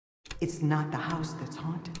It's not the house that's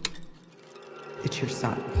haunted. It's your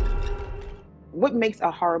son. What makes a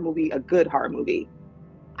horror movie a good horror movie?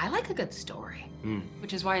 I like a good story,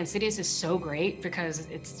 which is why Insidious is so great because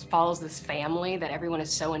it follows this family that everyone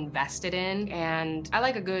is so invested in, and I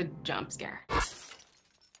like a good jump scare.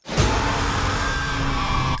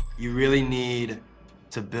 You really need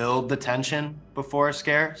to build the tension before a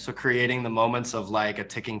scare, so creating the moments of like a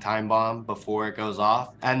ticking time bomb before it goes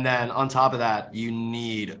off. And then on top of that, you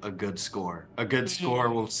need a good score. A good score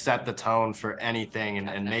will set the tone for anything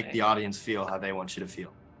and make the audience feel how they want you to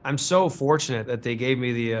feel. I'm so fortunate that they gave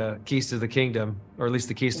me the keys to the kingdom, or at least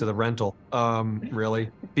the keys to the rental, really,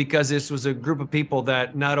 because this was a group of people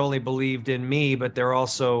that not only believed in me, but they're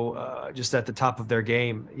also just at the top of their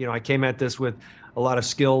game. You know, I came at this with a lot of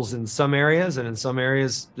skills in some areas, and in some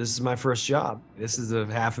areas, this is my first job. This is a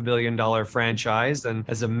 $500 million franchise and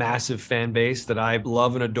has a massive fan base that I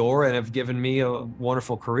love and adore and have given me a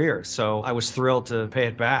wonderful career. So I was thrilled to pay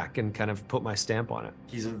it back and kind of put my stamp on it.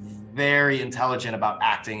 He's very intelligent about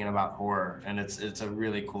acting and about horror, and it's a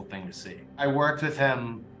really cool thing to see. I worked with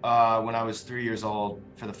him when I was 3 years old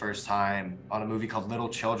for the first time on a movie called Little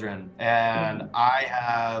Children. And I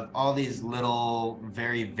have all these little,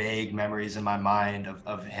 very vague memories in my mind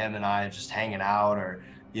of him and I just hanging out, or,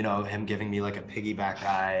 you know, him giving me like a piggyback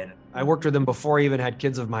ride. I worked with him before I even had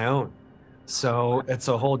kids of my own. So it's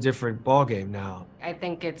a whole different ballgame now. I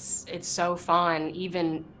think it's so fun,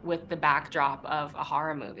 even with the backdrop of a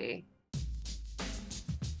horror movie.